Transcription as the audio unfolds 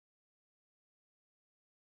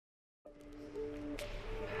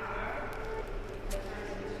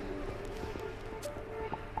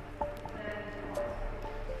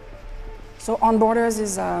So On Borders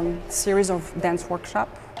is a series of dance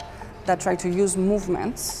workshops that try to use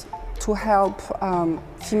movements to help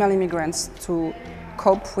female immigrants to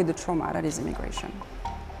cope with the trauma that is immigration.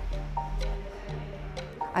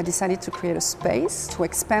 I decided to create a space to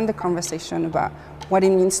expand the conversation about what it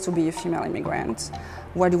means to be a female immigrant,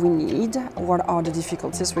 what do we need, what are the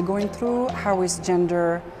difficulties we're going through, how is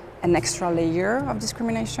gender an extra layer of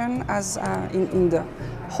discrimination as in the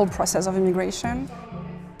whole process of immigration.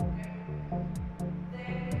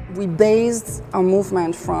 We based our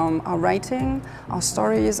movement from our writing, our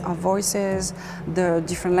stories, our voices, the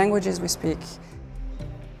different languages we speak.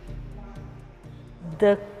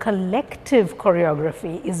 The collective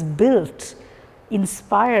choreography is built,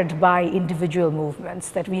 inspired by individual movements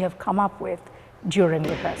that we have come up with during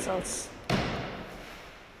rehearsals.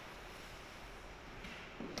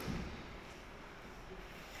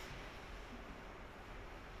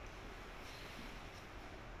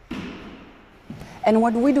 And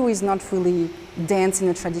what we do is not really dance in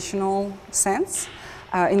a traditional sense,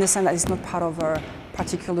 in the sense that it's not part of a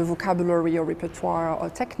particular vocabulary or repertoire or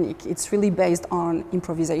technique. It's really based on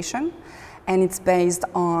improvisation, and it's based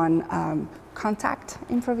on contact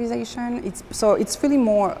improvisation. So it's really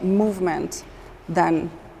more movement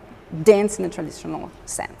than dance in a traditional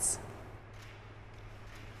sense.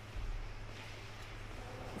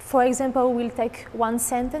 For example, we'll take one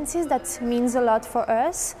sentence that means a lot for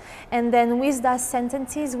us, and then with that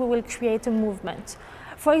sentences we will create a movement.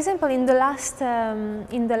 For example, in the last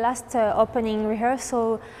opening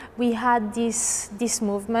rehearsal, we had this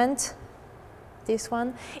movement, this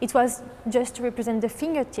one. It was just to represent the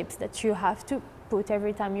fingertips that you have to put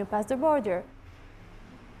every time you pass the border.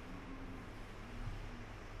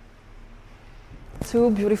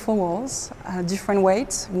 Two beautiful walls, different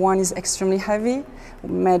weights. One is extremely heavy,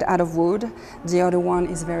 made out of wood. The other one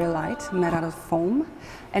is very light, made out of foam.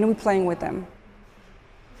 And we're playing with them.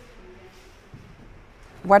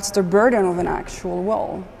 What's the burden of an actual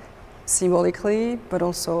wall? Symbolically, but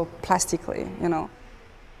also plastically, you know.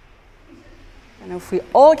 And if we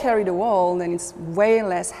all carry the wall, then it's way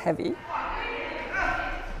less heavy.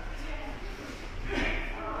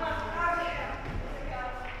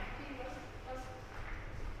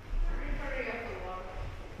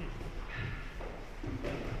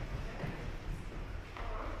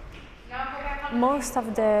 Most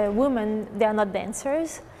of the women, they are not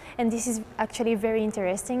dancers, and this is actually very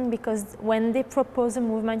interesting because when they propose a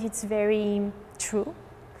movement, it's very true.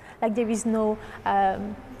 Like there is no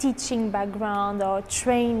teaching background or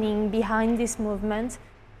training behind this movement.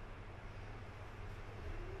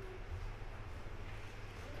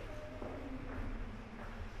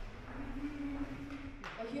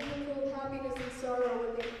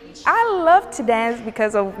 I love to dance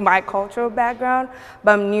because of my cultural background,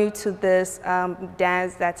 but I'm new to this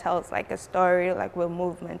dance that tells like a story, like with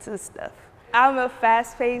movements and stuff. I'm a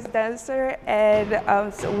fast-paced dancer,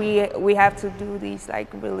 and so we have to do these like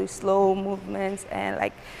really slow movements and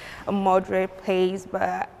like a moderate pace,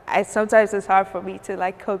 but sometimes it's hard for me to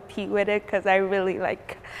like compete with it because I really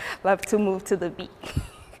like love to move to the beat.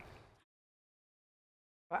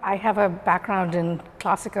 I have a background in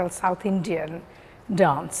classical South Indian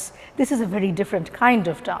dance. This is a very different kind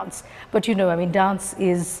of dance, but you know, I mean, dance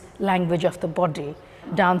is language of the body,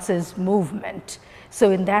 dance is movement.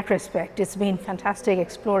 So in that respect, it's been fantastic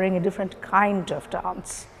exploring a different kind of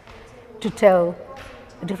dance to tell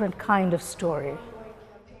a different kind of story.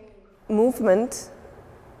 Movement,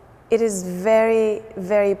 it is very,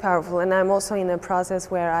 very powerful, and I'm also in a process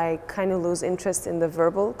where I kind of lose interest in the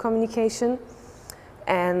verbal communication,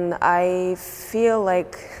 and I feel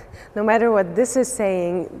like no matter what this is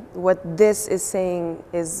saying, what this is saying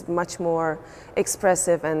is much more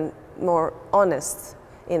expressive and more honest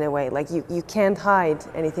in a way. Like you can't hide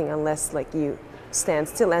anything unless like you stand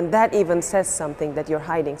still, and that even says something, that you're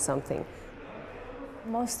hiding something.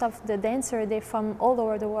 Most of the dancers, they're from all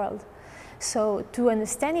over the world. So to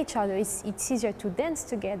understand each other, it's easier to dance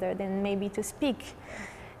together than maybe to speak.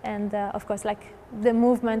 And of course, like the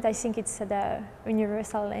movement, I think it's the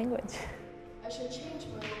universal language. I should change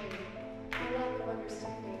my lack of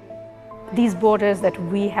understanding. These borders that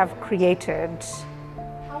we have created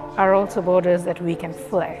are also borders that we can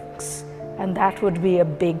flex. And that would be a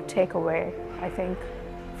big takeaway, I think,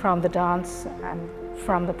 from the dance and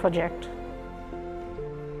from the project.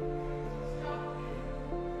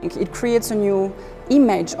 It creates a new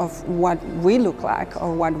image of what we look like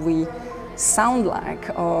or what we sound like.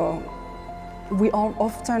 Or we all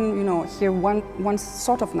often, you know, hear one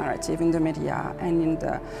sort of narrative in the media and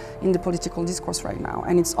in the political discourse right now,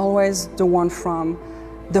 and it's always the one from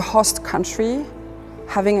the host country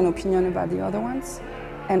having an opinion about the other ones.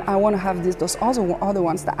 And I want to have those other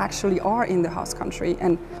ones that actually are in the host country,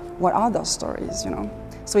 and what are those stories, you know?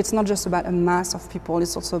 So it's not just about a mass of people,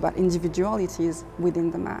 it's also about individualities within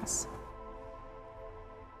the mass.